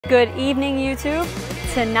Good evening, YouTube.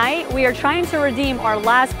 Tonight we are trying to redeem our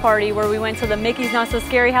last party where we went to the Mickey's Not So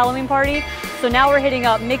Scary Halloween party. So now we're hitting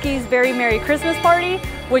up Mickey's Very Merry Christmas Party,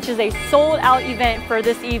 which is a sold out event for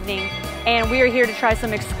this evening. And we are here to try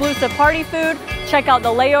some exclusive party food, check out the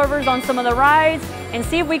layovers on some of the rides, and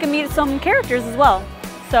see if we can meet some characters as well.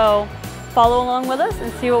 So follow along with us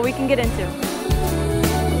and see what we can get into.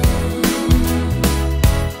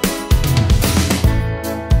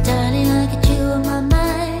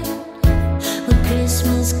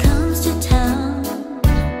 Christmas comes to town.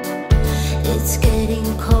 It's getting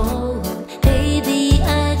cold. Baby,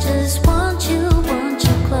 I just want you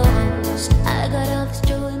close. I got all this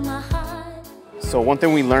joy in my heart. So one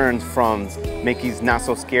thing we learned from Mickey's Not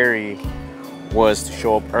So Scary was to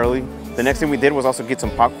show up early. The next thing we did was also get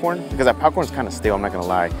some popcorn, because that popcorn is kind of stale, I'm not gonna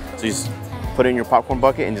lie. So you just put it in your popcorn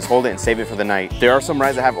bucket and just hold it and save it for the night. There are some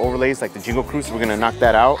rides that have overlays like the Jingle Cruise, so we're gonna knock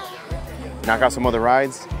that out. Knock out some other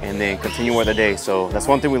rides, and then continue with the day. So that's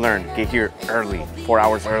one thing we learned. Get here early, 4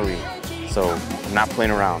 hours early. So not playing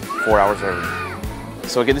around, 4 hours early.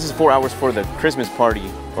 So again, this is 4 hours for the Christmas party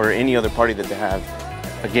or any other party that they have.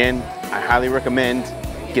 Again, I highly recommend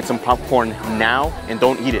get some popcorn now and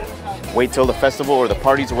don't eat it. Wait till the festival or the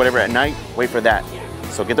parties or whatever at night, wait for that.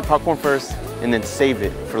 So get the popcorn first and then save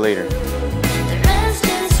it for later.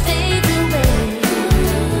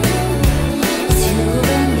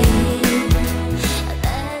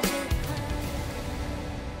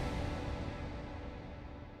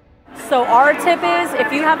 So our tip is,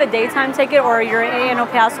 if you have a daytime ticket or you're an annual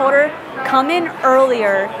pass holder, come in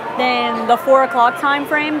earlier than the 4 o'clock time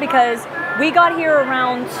frame, because we got here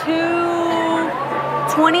around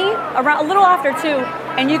 2:20, around a little after 2,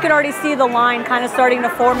 and you could already see the line kind of starting to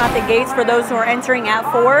form at the gates for those who are entering at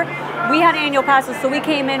 4. We had annual passes, so we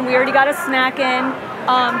came in, we already got a snack in,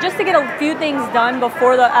 just to get a few things done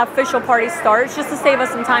before the official party starts, just to save us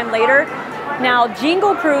some time later. Now,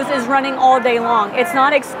 Jingle Cruise is running all day long. It's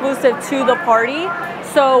not exclusive to the party.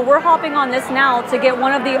 So we're hopping on this now to get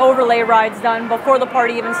one of the overlay rides done before the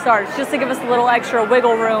party even starts, just to give us a little extra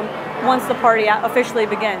wiggle room once the party officially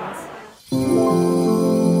begins.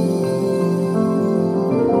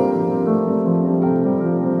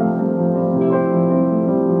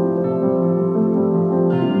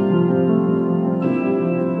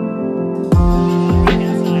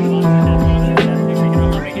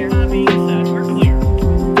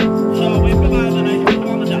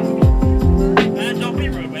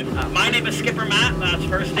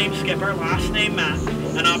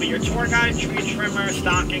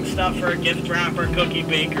 Stocking stuffer, gift wrapper, cookie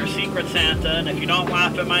baker, secret Santa, and if you don't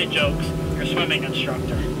laugh at my jokes, your swimming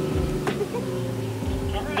instructor.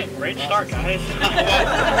 All right, great start, guys.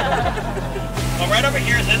 Well, right over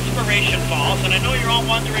here is Inspiration Falls, and I know you're all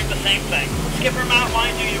wondering the same thing. Skipper Matt, why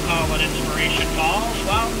do you call it Inspiration Falls?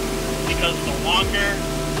 Well, because the longer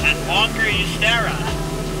and longer you stare at it,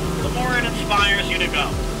 the more it inspires you to go.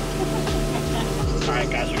 All right,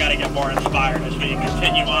 guys, we got to get more inspired as we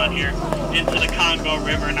continue on here into the Congo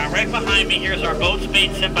River. Now, right behind me, here's our Boats,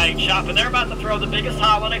 Baits, and Bite Shop, and they're about to throw the biggest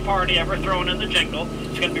holiday party ever thrown in the Jingle.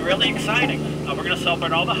 It's going to be really exciting. We're going to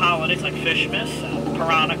celebrate all the holidays like Fishmas,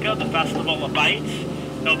 Piranha, the Festival of Bites.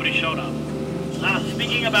 Nobody showed up.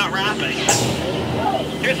 Speaking about wrapping,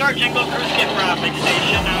 here's our Jingle Cruise gift wrapping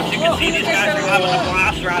station. Now, as you can see, these guys are having a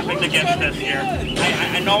blast wrapping the gifts this year.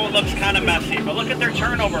 I know it looks kind of messy, but look at their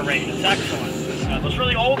turnover rate. It's excellent. Those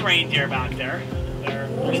really old reindeer back there, they're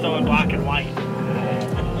still in black and white. All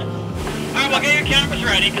right, well, get your cameras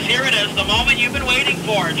ready, because here it is, the moment you've been waiting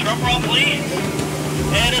for. Drum roll, please.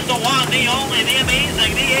 It is the one, the only, the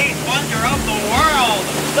amazing, the eighth wonder of the world,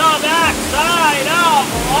 the backside of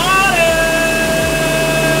water.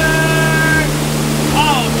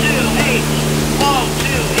 O2H,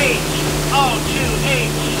 O2H,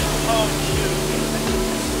 O2H, O2H.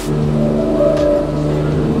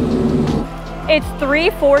 It's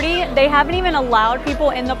 3:40. They haven't even allowed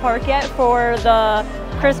people in the park yet for the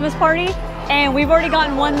Christmas party, and we've already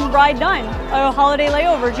gotten one ride done, a holiday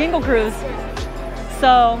layover, Jingle Cruise.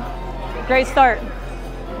 So, great start.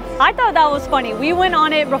 I thought that was funny. We went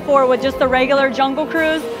on it before with just the regular Jungle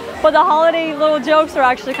Cruise, but the holiday little jokes are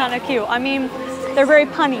actually kind of cute. I mean, they're very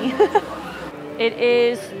punny. It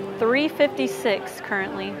is 3:56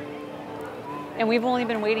 currently, and we've only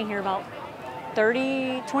been waiting here about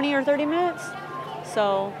 20 or 30 minutes.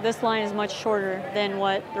 So this line is much shorter than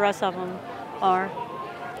what the rest of them are.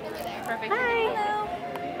 Perfect. Hi.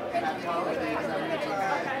 Hello.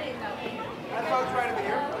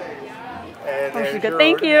 Good.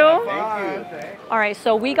 Thank you. All right,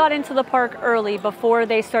 so we got into the park early before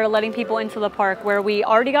they started letting people into the park, where we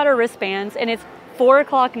already got our wristbands, and it's 4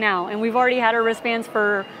 o'clock now, and we've already had our wristbands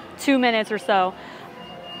for 2 minutes or so.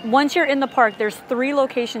 Once you're in the park, there's 3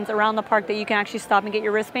 locations around the park that you can actually stop and get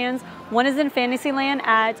your wristbands. One is in Fantasyland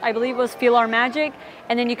at, I believe it was Feel Our Magic,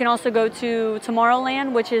 and then you can also go to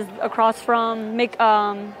Tomorrowland, which is across from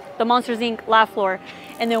the Monsters Inc. laugh floor.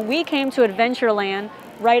 And then we came to Adventureland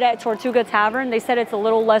right at Tortuga Tavern. They said it's a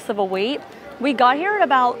little less of a wait. We got here at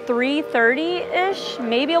about 3:30-ish,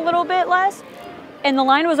 maybe a little bit less, and the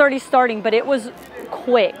line was already starting, but it was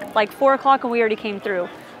quick, like 4 o'clock, and we already came through.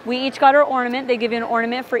 We each got our ornament. They give you an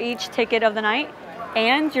ornament for each ticket of the night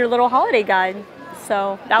and your little holiday guide.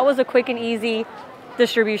 So that was a quick and easy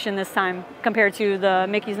distribution this time compared to the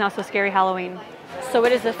Mickey's Not So Scary Halloween. So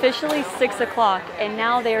it is officially 6 o'clock, and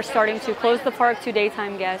now they are starting to close the park to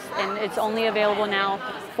daytime guests, and it's only available now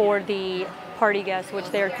for the party guests, which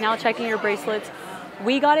they're now checking your bracelets.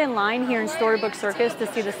 We got in line here in Storybook Circus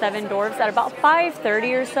to see the 7 Dwarfs at about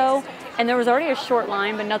 5:30 or so, and there was already a short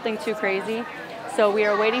line, but nothing too crazy. So we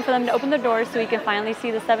are waiting for them to open the doors so we can finally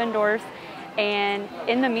see the 7 Dwarfs. And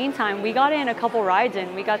in the meantime, we got in a couple rides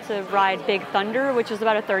in. We got to ride Big Thunder, which is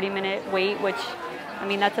about a 30-minute wait, which, I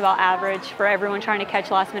mean, that's about average for everyone trying to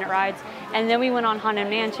catch last-minute rides. And then we went on Haunted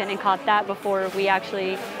Mansion and caught that before we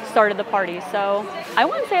actually started the party. So I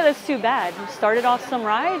wouldn't say that's too bad. We started off some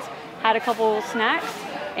rides, had a couple snacks,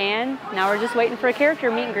 and now we're just waiting for a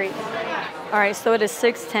character meet and greet. All right, so it is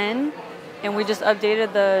 6:10. And we just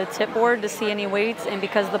updated the tip board to see any waits, and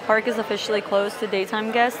because the park is officially closed to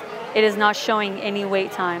daytime guests, it is not showing any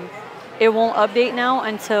wait time. It won't update now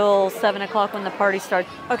until 7 o'clock when the party starts.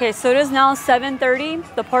 Okay, so it is now 7:30.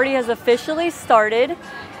 The party has officially started,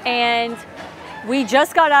 and we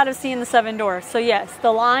just got out of seeing the 7 Dwarfs. So yes,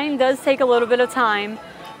 the line does take a little bit of time.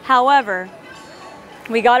 However,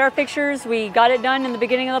 we got our pictures, we got it done in the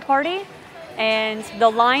beginning of the party, and the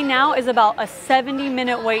line now is about a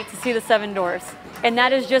 70-minute wait to see the 7 Dwarfs. And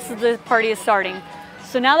that is just as the party is starting.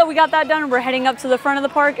 So now that we got that done, we're heading up to the front of the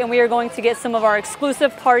park, and we are going to get some of our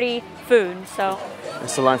exclusive party food. So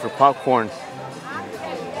it's the line for popcorn.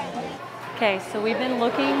 Okay, so we've been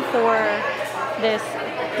looking for this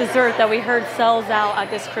dessert that we heard sells out at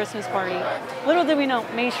this Christmas party. Little did we know,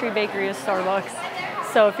 Main Street Bakery is Starbucks.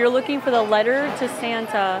 So if you're looking for the letter to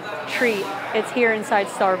Santa treat, it's here inside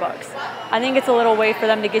Starbucks. I think it's a little way for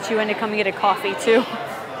them to get you in to come and get a coffee too.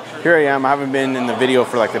 Here I am. I haven't been in the video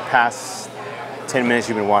for like the past 10 minutes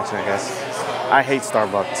you've been watching, I guess. I hate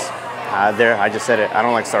Starbucks. I just said it. I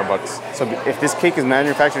don't like Starbucks. So if this cake is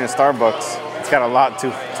manufactured in Starbucks, it's got a lot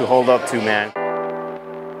to hold up to, man.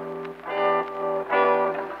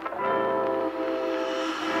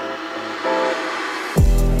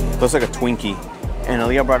 Looks like a Twinkie. And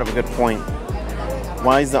Aaliyah brought up a good point.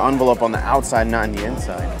 Why is the envelope on the outside, not on the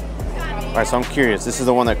inside? All right, so I'm curious. This is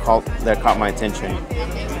the one that caught my attention.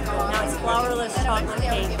 Now it's flourless chocolate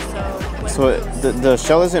cake, so the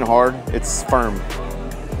shell isn't hard, it's firm.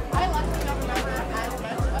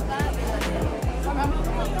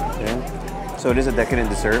 Okay. So it is a decadent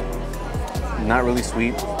dessert. Not really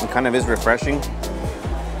sweet. It kind of is refreshing.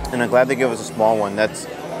 And I'm glad they gave us a small one. That's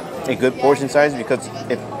a good portion size, because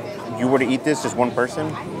if you were to eat this, just one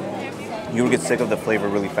person, you would get sick of the flavor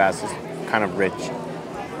really fast. It's kind of rich.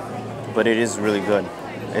 But it is really good.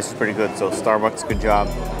 It's pretty good. So Starbucks, good job.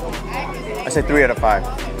 I say 3 out of 5.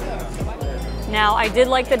 Now, I did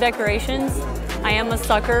like the decorations. I am a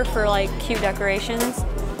sucker for like cute decorations.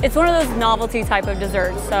 It's one of those novelty type of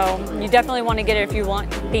desserts, so you definitely want to get it if you want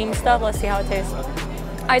themed stuff. Let's see how it tastes.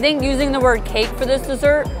 I think using the word cake for this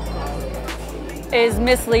dessert is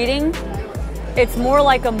misleading. It's more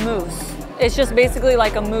like a mousse. It's just basically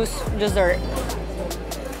like a mousse dessert.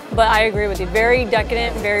 But I agree with you, very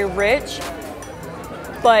decadent, very rich.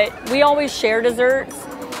 But we always share desserts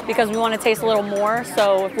because we want to taste a little more.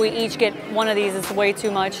 So if we each get one of these, it's way too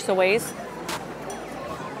much to waste.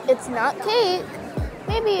 It's not cake.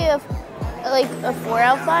 Maybe a 4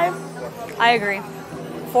 out of 5. I agree.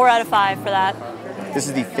 4 out of 5 for that. This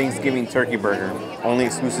is the Thanksgiving turkey burger, only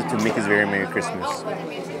exclusive to Mickey's Very Merry Christmas.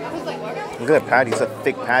 Look at that patty, it's a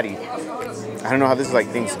thick patty. I don't know how this is like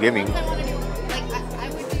Thanksgiving.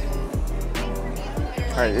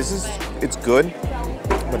 All right, it's good,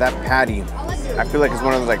 but that patty, I feel like it's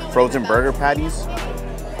one of those like frozen burger patties,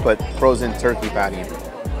 but frozen turkey patty.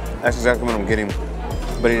 That's exactly what I'm getting,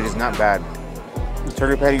 but it is not bad. The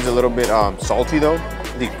turkey patty is a little bit salty though.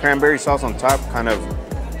 The cranberry sauce on top kind of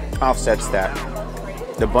offsets that.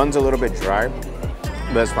 The bun's a little bit dry,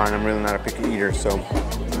 but that's fine. I'm really not a picky eater, so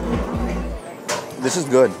this is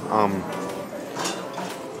good.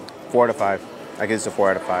 4 out of 5. I guess it's a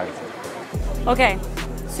 4 out of 5. Okay,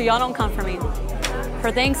 so y'all don't come for me.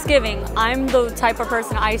 For Thanksgiving, I'm the type of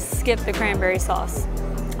person, I skip the cranberry sauce.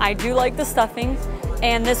 I do like the stuffing,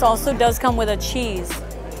 and this also does come with a cheese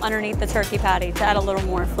underneath the turkey patty to add a little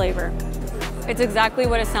more flavor. It's exactly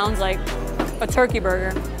what it sounds like, a turkey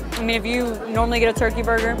burger. I mean, if you normally get a turkey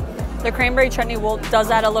burger, the cranberry chutney does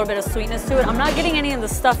add a little bit of sweetness to it. I'm not getting any of the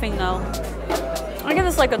stuffing though. I give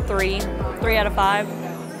this like a 3 out of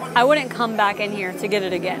 5. I wouldn't come back in here to get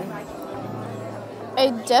it again. I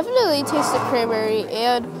definitely taste the cranberry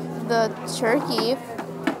and the turkey.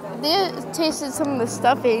 They tasted some of the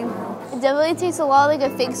stuffing. It definitely tastes a lot like a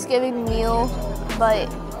Thanksgiving meal, but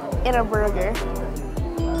in a burger.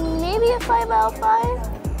 Maybe a 5 out of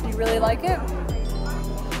 5. You really like it?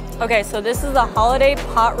 Okay, so this is the holiday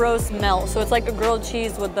pot roast melt. So it's like a grilled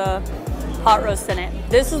cheese with the pot roast in it.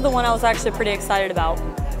 This is the one I was actually pretty excited about.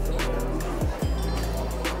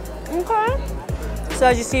 Okay. So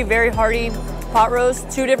as you see, very hearty pot roast,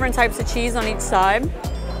 2 different types of cheese on each side.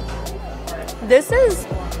 This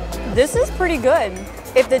is pretty good.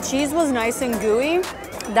 If the cheese was nice and gooey,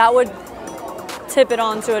 that would tip it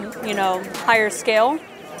on to a, you know, higher scale.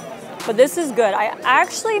 But this is good. I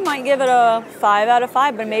actually might give it a 5 out of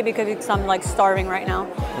 5, but maybe because I'm like starving right now.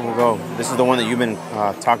 Here we go. This is the one that you've been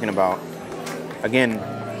talking about. Again,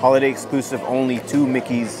 holiday exclusive, only 2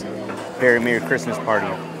 Mickey's Very Merry Christmas Party.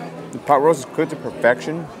 The pot roast is cooked to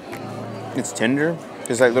perfection. It's tender.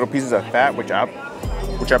 There's like little pieces of fat, which I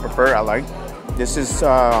prefer. I like. This is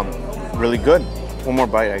really good. One more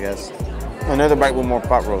bite, I guess. Another bite with more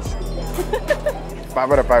pot roast.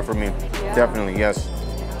 5 out of 5 for me. Yeah. Definitely, yes.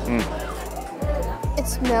 It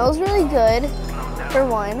smells really good, for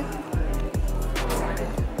one.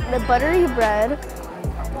 The buttery bread,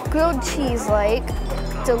 grilled cheese like,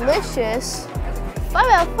 delicious. 5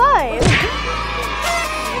 out of 5.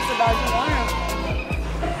 It's about to warm.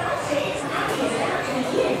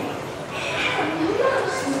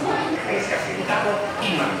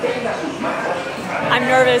 I'm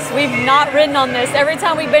nervous. We've not ridden on this. Every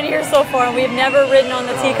time we've been here so far, and we've never ridden on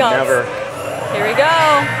the teacups. Never. Here we go.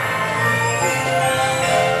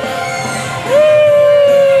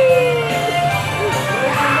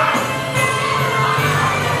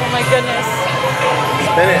 Oh my goodness.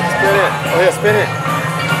 Spin it, spin it. Oh yeah, spin it.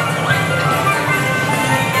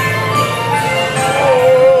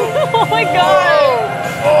 Oh my God.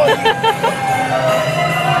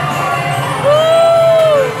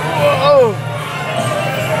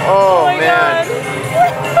 Oh man.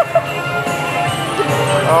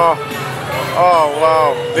 Oh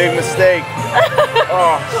wow, big mistake.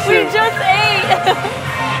 Oh We shoot. just ate.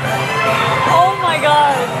 Oh my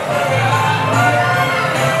God.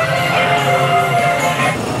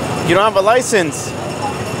 You don't have a license.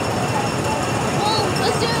 Well,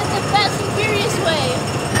 let's do it the Fast and Furious way.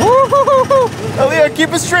 Aaliyah, keep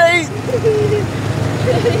it straight.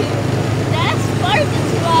 That's parking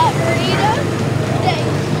spot, Rita.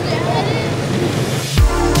 Thanks, Daddy.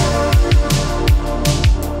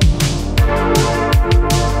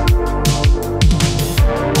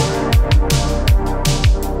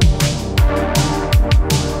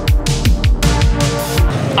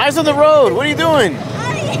 Eyes on the road. What are you doing?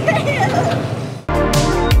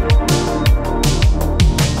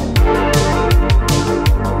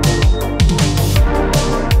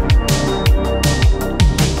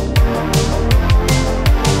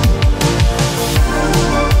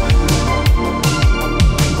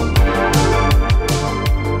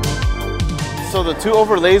 So the 2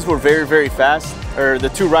 overlays were very, very fast, or the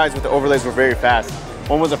 2 rides with the overlays were very fast.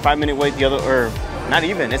 One was a 5-minute wait, the other, or not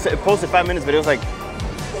even, it posted 5 minutes, but it was like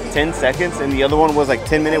 10 seconds, and the other one was like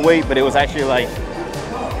 10-minute wait, but it was actually like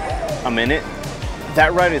a minute.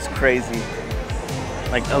 That ride is crazy.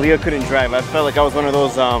 Like Aaliyah couldn't drive. I felt like I was one of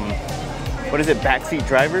those, what is it, backseat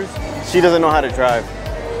drivers? She doesn't know how to drive.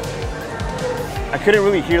 I couldn't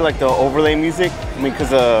really hear like the overlay music, I mean, because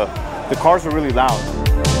the cars were really loud.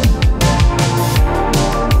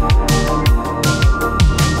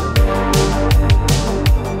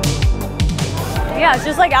 Yeah, it's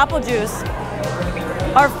just like apple juice.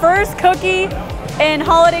 Our first cookie and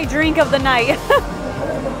holiday drink of the night.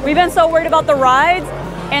 We've been so worried about the rides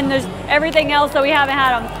and there's everything else that we haven't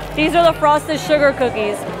had them. These are the frosted sugar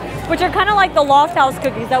cookies, which are kind of like the Loft House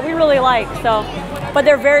cookies that we really like, so, but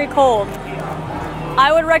they're very cold.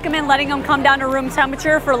 I would recommend letting them come down to room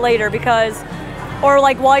temperature for later because, or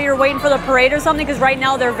like while you're waiting for the parade or something, because right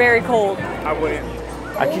now they're very cold. I wouldn't.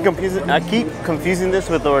 I keep confusing this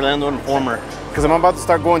with the Orlando Informer because I'm about to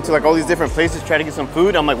start going to like all these different places, try to get some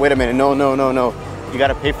food. I'm like, wait a minute, no. You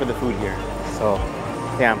gotta pay for the food here. So,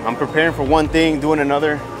 yeah, I'm preparing for one thing, doing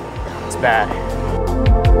another. It's bad.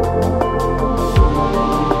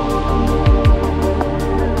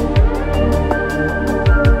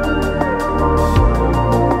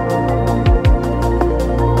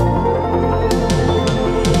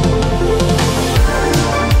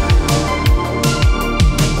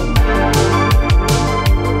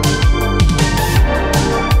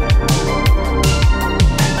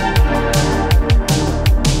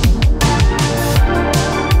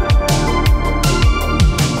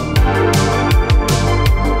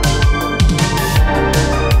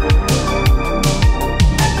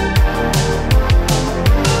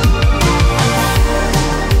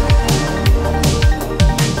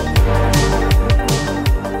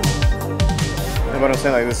 what I'm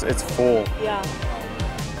saying, like this, it's full. Yeah.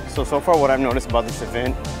 So far what I've noticed about this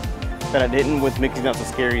event that I didn't with Mickey's Not So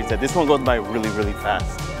Scary is that this one goes by really, really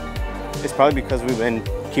fast. It's probably because we've been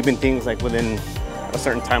keeping things like within a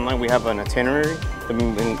certain timeline. We have an itinerary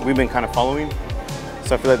that we've been kind of following.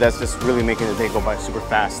 So I feel like that's just really making the day go by super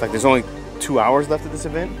fast. Like there's only 2 hours left of this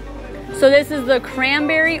event. So this is the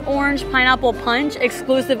cranberry orange pineapple punch,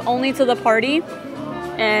 exclusive only to the party.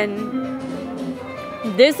 And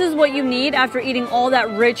this is what you need after eating all that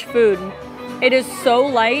rich food. It is so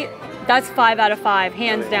light. That's 5 out of 5,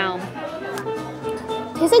 hands down.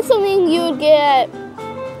 Tastes like something you would get at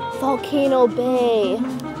Volcano Bay.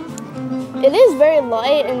 It is very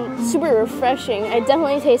light and super refreshing. I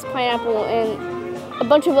definitely taste pineapple and a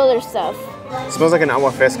bunch of other stuff. It smells like an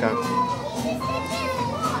agua fresca.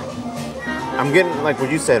 I'm getting, like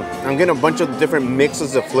what you said, I'm getting a bunch of different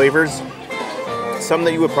mixes of flavors. Some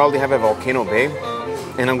that you would probably have at Volcano Bay.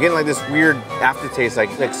 And I'm getting like this weird aftertaste,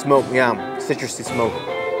 like smoke, yeah, citrusy smoke.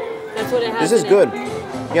 That's what it has. This is good.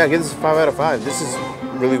 Yeah, I give this a 5 out of 5. This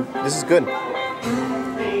is good.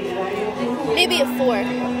 Maybe a 4.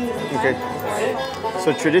 Okay.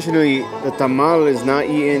 So traditionally, the tamal is not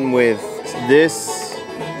eaten with this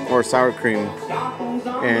or sour cream.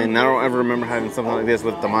 And I don't ever remember having something like this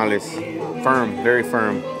with tamales. Firm, very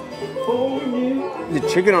firm. The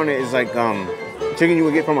chicken on it is like chicken you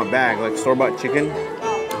would get from a bag, like store-bought chicken.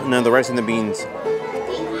 And then the rice and the beans.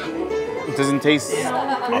 It doesn't taste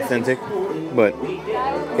authentic, but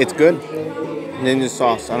it's good. And then the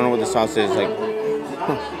sauce, I don't know what the sauce is. Like,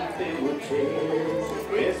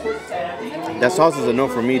 that sauce is a no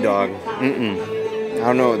for me, dog. I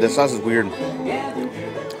don't know, the sauce is weird.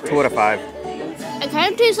 2 out of 5. It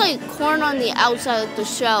kind of tastes like corn on the outside of the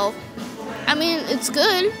shell. I mean, it's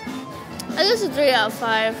good. I guess a 3 out of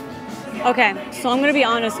 5. Okay, so I'm gonna be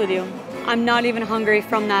honest with you. I'm not even hungry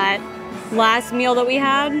from that last meal that we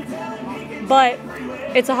had, but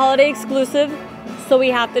it's a holiday exclusive, so we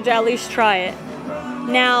have to at least try it.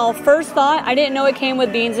 Now, first thought, I didn't know it came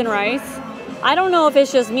with beans and rice. I don't know if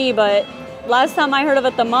it's just me, but last time I heard of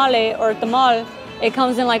a tamale or tamal, it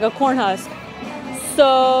comes in like a corn husk.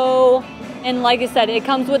 So, and like I said, it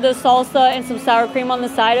comes with the salsa and some sour cream on the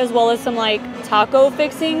side, as well as some like taco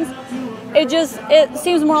fixings. It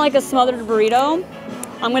seems more like a smothered burrito.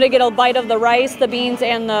 I'm gonna get a bite of the rice, the beans,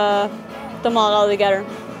 and the tamal all together.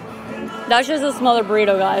 That's just a smothered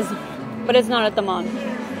burrito, guys, but it's not a tamal.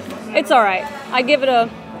 It's all right. I give it a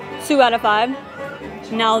 2 out of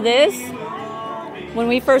 5. Now this, when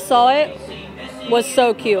we first saw it, was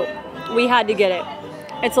so cute. We had to get it.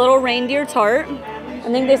 It's a little reindeer tart. I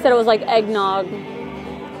think they said it was like eggnog.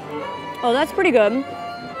 Oh, that's pretty good.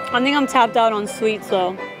 I think I'm tapped out on sweets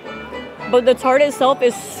though. But the tart itself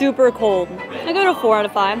is super cold. I give it a 4 out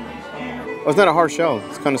of 5. Oh, it's not a hard shell.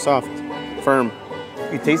 It's kind of soft, firm.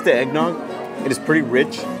 You taste the eggnog. It is pretty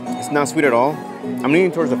rich. It's not sweet at all. I'm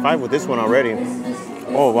leaning towards the 5 with this one already.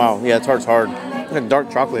 Oh, wow. Yeah, the tart's hard. It's like dark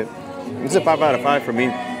chocolate. It's a 5 out of 5 for me.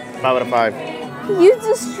 5 out of 5. You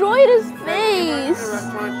destroyed his face.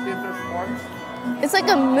 It's like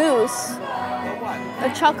a mousse.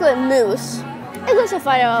 A chocolate mousse. It goes a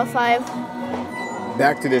 5 out of 5.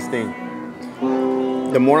 Back to this thing.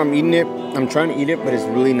 The more I'm eating it, I'm trying to eat it, but it's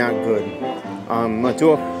really not good. My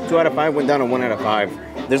 2 out of 5 went down to 1 out of 5.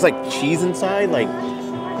 There's like cheese inside, like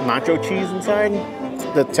nacho cheese inside.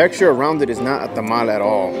 The texture around it is not a tamal at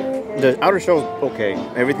all. The outer shell is okay.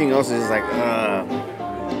 Everything else is like,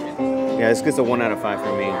 yeah, this gets a 1 out of 5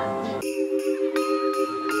 for me.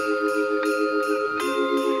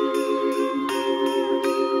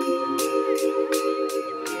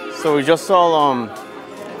 So we just saw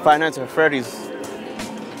Five Nights at Freddy's.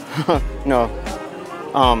 No.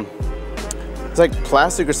 It's like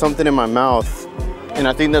plastic or something in my mouth. And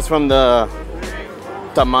I think that's from the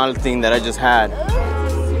tamal thing that I just had.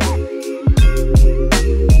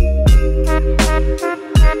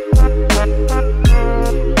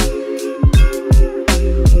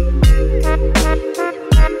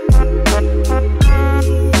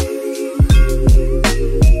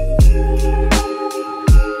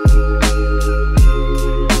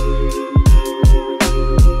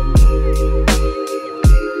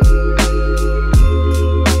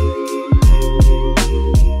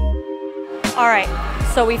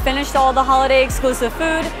 So we finished all the holiday exclusive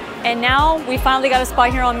food, and now we finally got a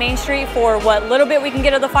spot here on Main Street for what little bit we can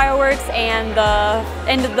get of the fireworks and the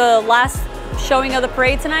end of the last showing of the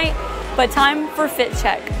parade tonight, but time for fit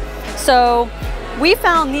check. So we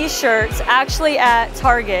found these shirts actually at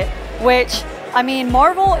Target, which, I mean,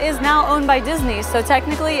 Marvel is now owned by Disney, so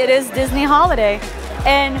technically it is Disney holiday.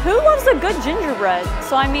 And who loves a good gingerbread?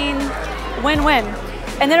 So I mean, win-win.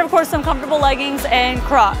 And then of course some comfortable leggings and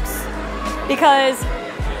Crocs, because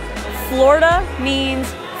Florida means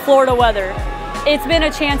Florida weather. It's been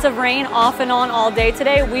a chance of rain off and on all day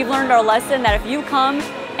today. We've learned our lesson that if you come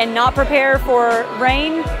and not prepare for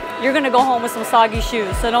rain, you're gonna go home with some soggy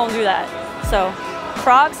shoes, so don't do that. So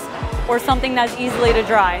Crocs or something that's easily to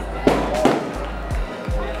dry.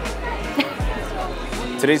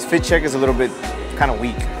 Today's fit check is a little bit kind of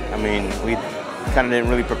weak. I mean, we kind of didn't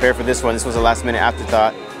really prepare for this one. This was a last minute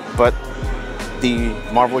afterthought, but the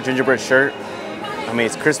Marvel gingerbread shirt, I mean,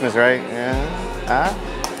 it's Christmas, right? Yeah.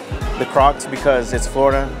 The Crocs, because it's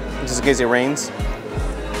Florida, just in case it rains.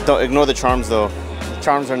 Don't ignore the charms though. The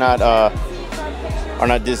charms are not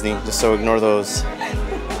Disney, just so ignore those.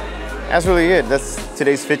 That's really it. That's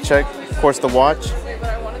today's fit check. Of course, the watch,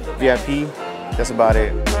 VIP, that's about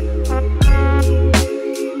it.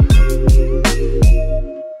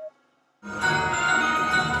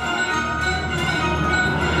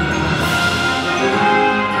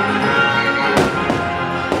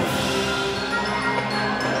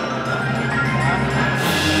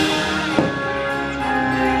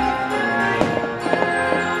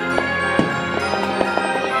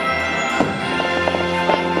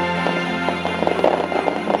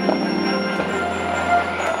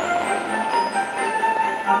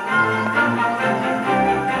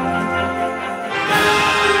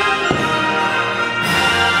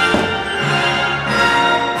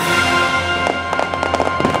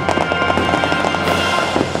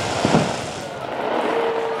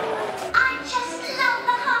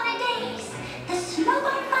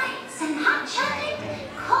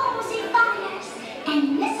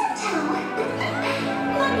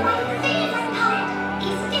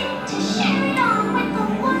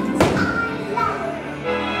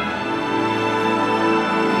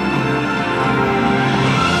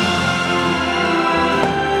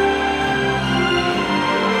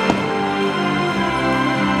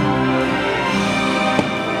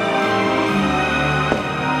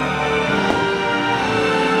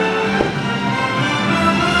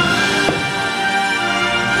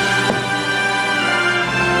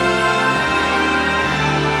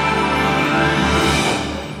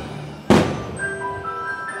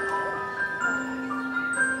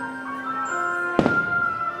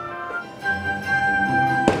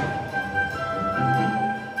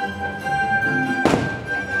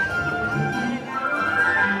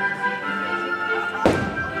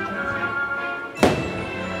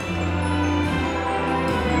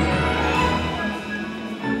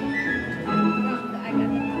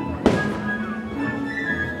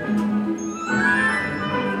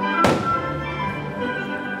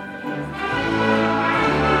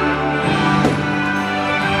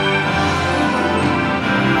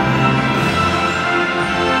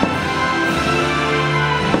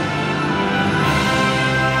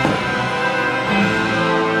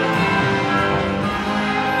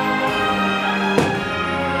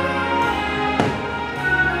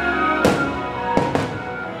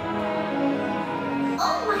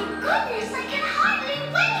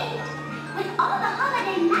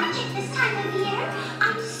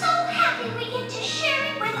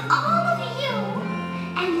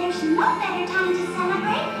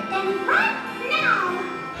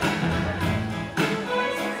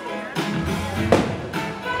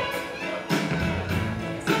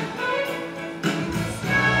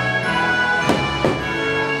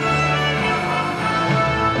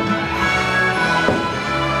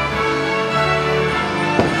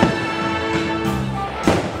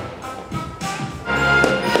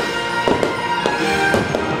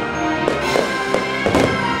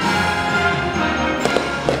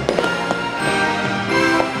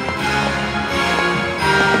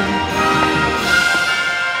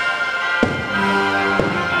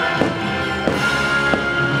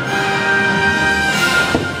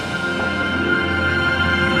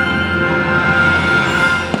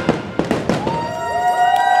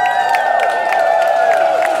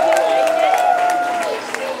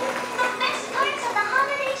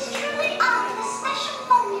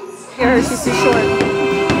 She's too short.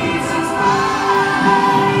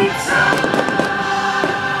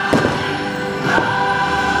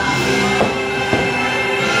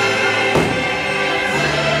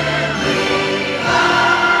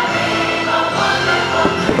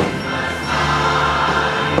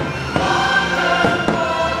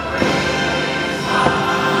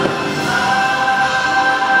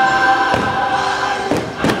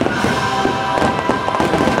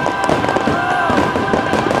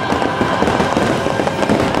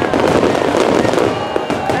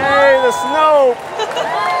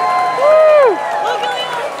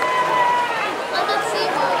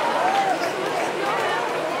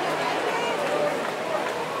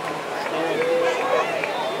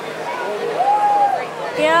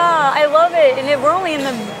 it, and we're only in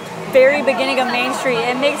the very beginning of Main Street.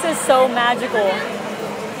 It makes it so magical.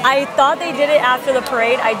 I thought they did it after the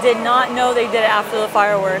parade. I did not know they did it after the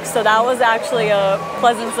fireworks. So that was actually a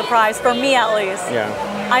pleasant surprise, for me at least. Yeah.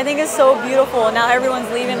 I think it's so beautiful. Now everyone's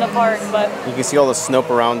leaving the park, but you can see all the snow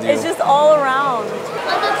around you. It's just all around.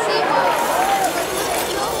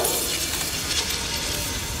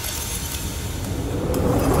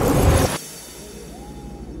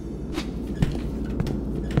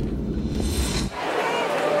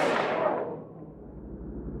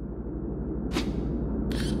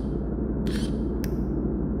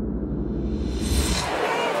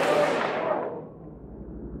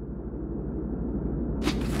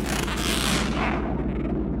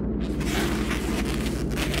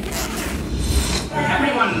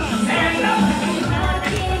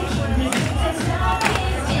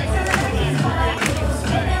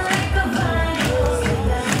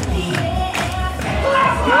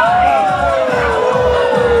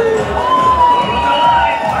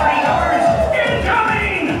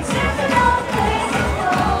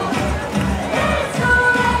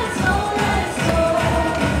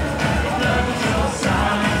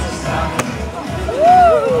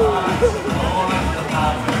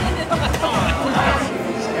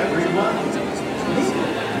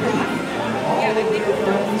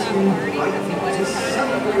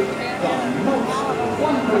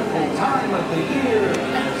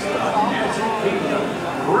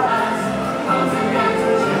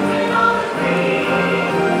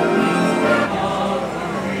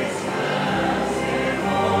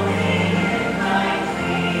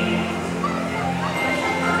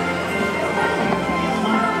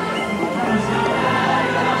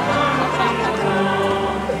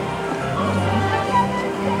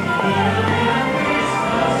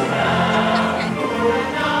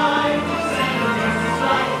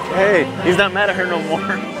 Hey, he's not mad at her no more.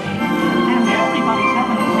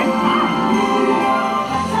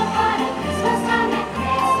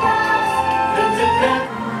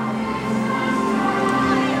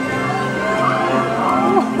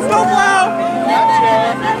 Snowplow!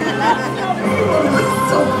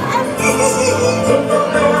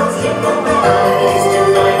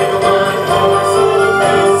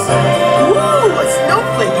 Woo, a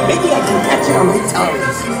snowflake! Maybe I can catch it on my toes.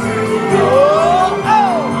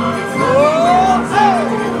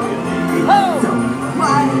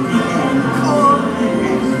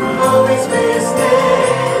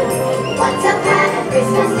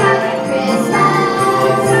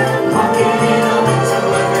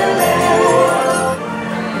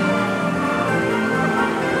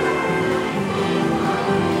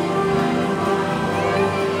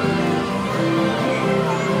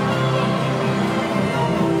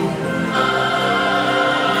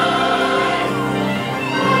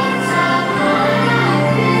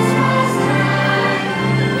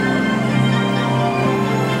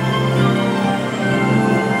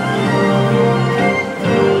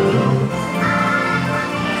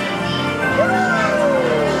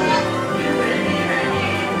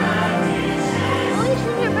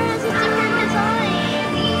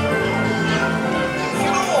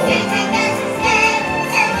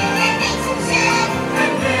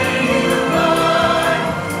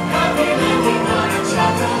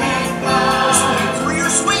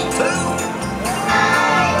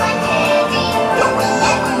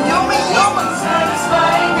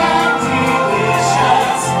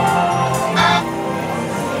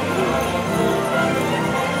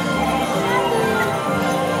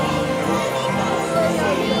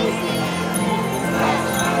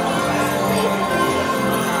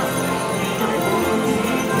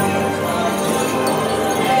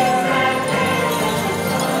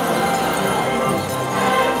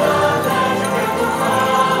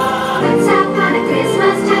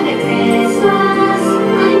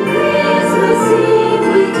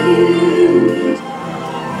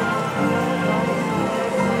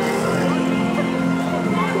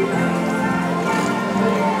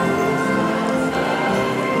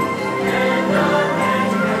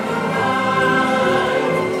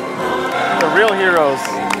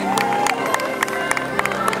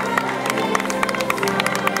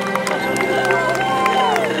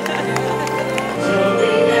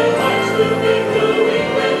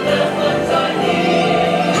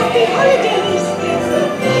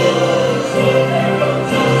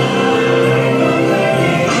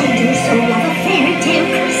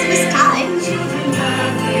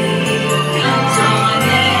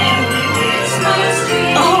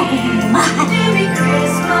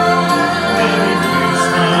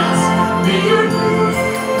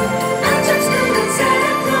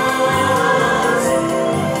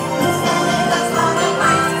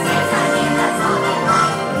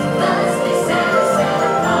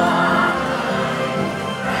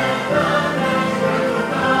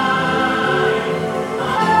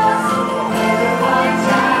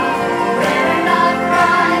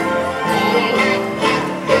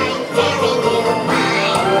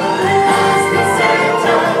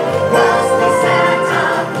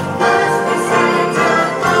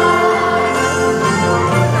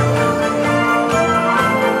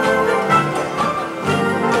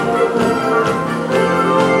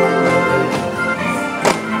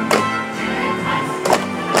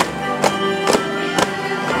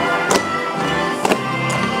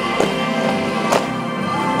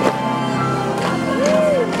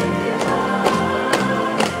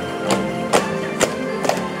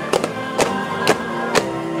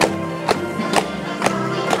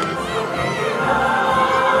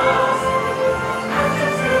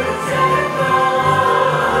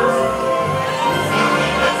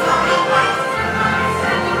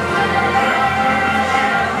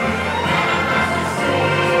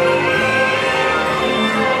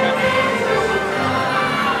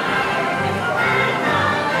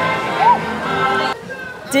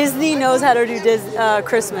 knows how to do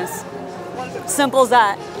Christmas. Simple as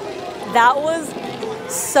that. That was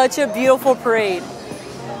such a beautiful parade.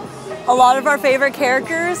 A lot of our favorite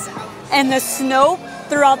characters, and the snow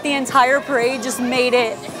throughout the entire parade just made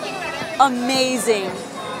it amazing.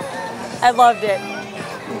 I loved it.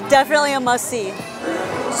 Definitely a must-see.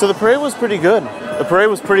 So the parade was pretty good. The parade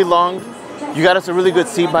was pretty long. You got us a really good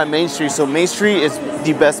seat by Main Street, so Main Street is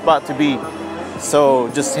the best spot to be. So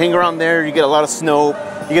just hang around there, you get a lot of snow,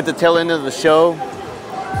 you get the tail end of the show,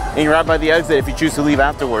 and you're right by the exit if you choose to leave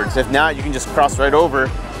afterwards. If not, you can just cross right over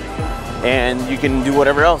and you can do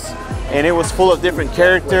whatever else. And it was full of different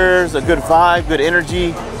characters, a good vibe, good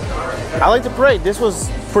energy. I like the parade. This was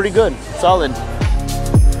pretty good, solid.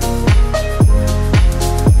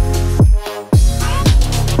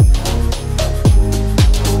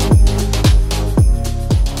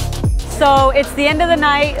 So it's the end of the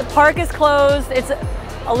night, the park is closed, it's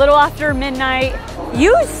a little after midnight.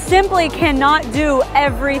 You simply cannot do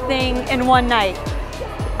everything in one night.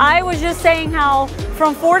 I was just saying how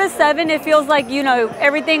from 4 to 7, it feels like, you know,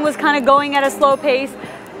 everything was kind of going at a slow pace.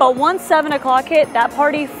 But once 7 o'clock hit, that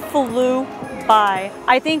party flew by.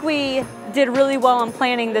 I think we did really well on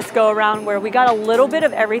planning this go around where we got a little bit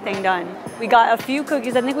of everything done. We got a few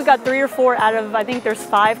cookies. I think we got 3 or 4 out of, I think there's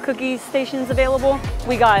 5 cookie stations available.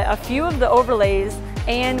 We got a few of the overlays,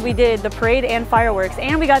 and we did the parade and fireworks,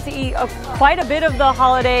 and we got to eat quite a bit of the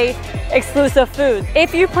holiday exclusive food.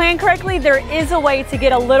 If you plan correctly, there is a way to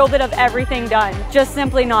get a little bit of everything done, just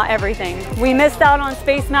simply not everything. We missed out on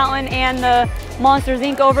Space Mountain and the Monsters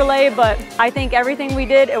Inc. overlay, but I think everything we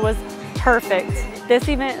did, it was perfect. This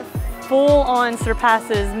event full on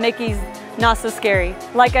surpasses Mickey's Not So Scary.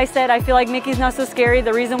 Like I said, I feel like Mickey's Not So Scary,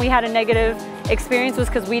 the reason we had a negative experience was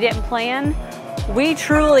because we didn't plan. We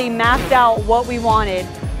truly mapped out what we wanted.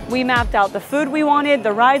 We mapped out the food we wanted,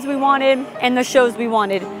 the rides we wanted, and the shows we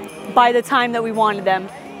wanted by the time that we wanted them.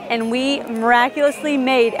 And we miraculously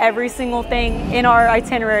made every single thing in our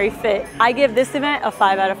itinerary fit. I give this event a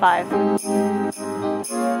 5 out of 5.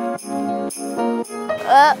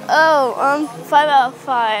 5 out of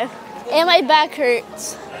 5. And my back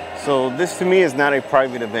hurts. So this to me is not a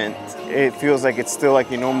private event. It feels like it's still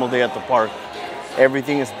like a normal day at the park.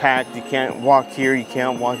 Everything is packed. You can't walk here, you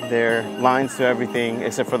can't walk there. Lines to everything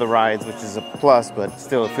except for the rides, which is a plus, but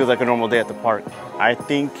still it feels like a normal day at the park. I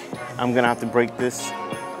think I'm gonna have to break this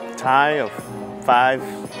tie of 5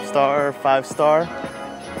 star.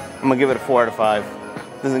 I'm gonna give it a 4 out of 5.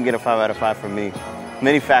 Doesn't get a 5 out of 5 from me.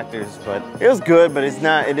 Many factors, but it was good, but it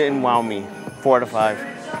didn't wow me. 4 out of 5.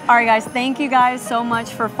 All right, guys, thank you guys so much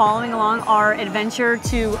for following along our adventure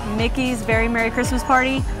to Mickey's Very Merry Christmas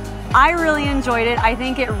Party. I really enjoyed it. I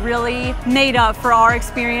think it really made up for our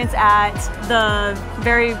experience at the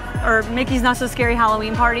Mickey's Not So Scary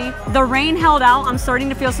Halloween Party. The rain held out. I'm starting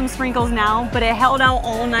to feel some sprinkles now, but it held out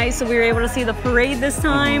all night, so we were able to see the parade this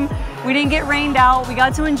time. We didn't get rained out. We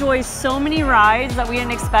got to enjoy so many rides that we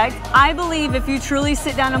didn't expect. I believe if you truly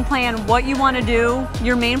sit down and plan what you want to do,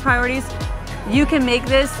 your main priorities, you can make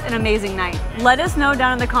this an amazing night. Let us know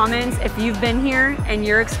down in the comments if you've been here and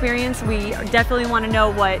your experience. We definitely want to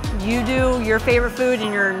know what you do, your favorite food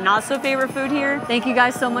and your not so favorite food here. Thank you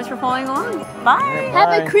guys so much for following along. Bye.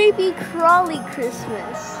 Have a creepy, crawly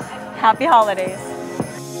Christmas. Happy holidays.